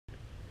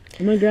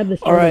I'm gonna grab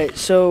this. Alright,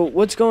 so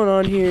what's going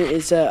on here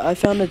is that I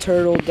found a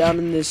turtle down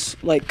in this,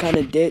 like, kind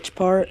of ditch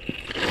part.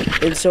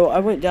 And so I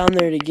went down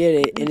there to get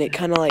it, and it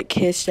kind of, like,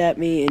 hissed at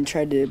me and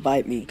tried to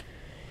bite me.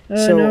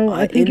 So No,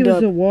 I think it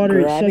was the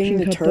water grabbing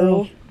the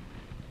turtle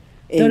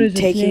and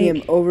taking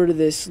him over to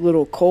this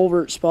little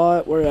culvert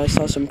spot where I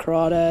saw some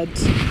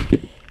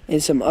crawdads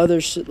and some other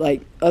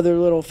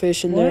little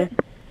fish in there.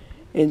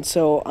 And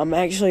so I'm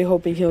actually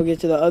hoping he'll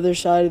get to the other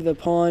side of the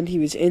pond. He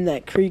was in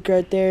that creek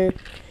right there.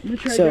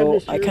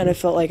 So I kind of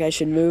felt like I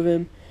should move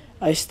him.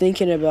 I was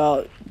thinking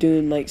about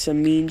doing like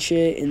some mean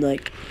shit and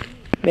like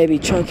maybe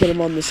chunking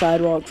him on the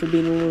sidewalk for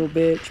being a little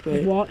bitch.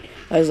 But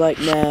I was like,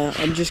 nah,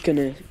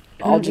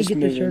 I'll just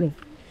move him.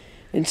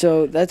 And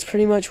so that's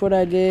pretty much what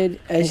I did.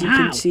 As you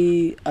can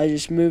see, I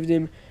just moved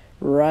him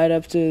right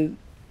up to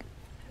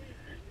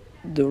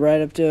a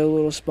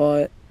little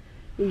spot.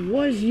 It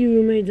was you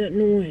who made that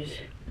noise.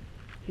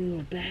 You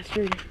little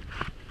bastard.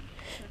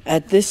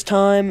 At this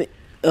time,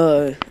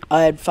 I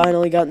had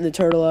finally gotten the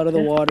turtle out of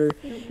the water,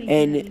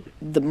 and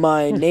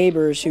my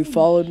neighbors who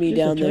followed me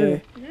down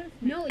there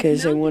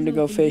because they wanted to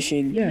go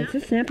fishing, yeah, it's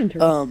a snapping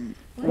turtle.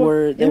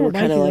 they were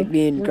kind of like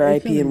being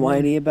gripey and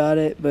whiny about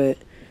it, but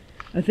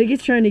I think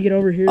it's trying to get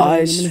over here.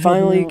 I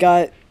finally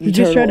got the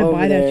turtle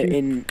over there,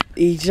 and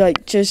he's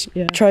like just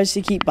tries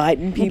to keep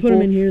biting people, put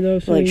him in here, though,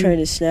 so like trying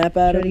to snap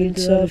at him and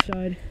stuff.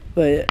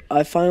 But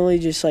I finally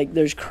just like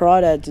there's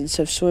crawdads and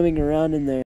stuff swimming around in there.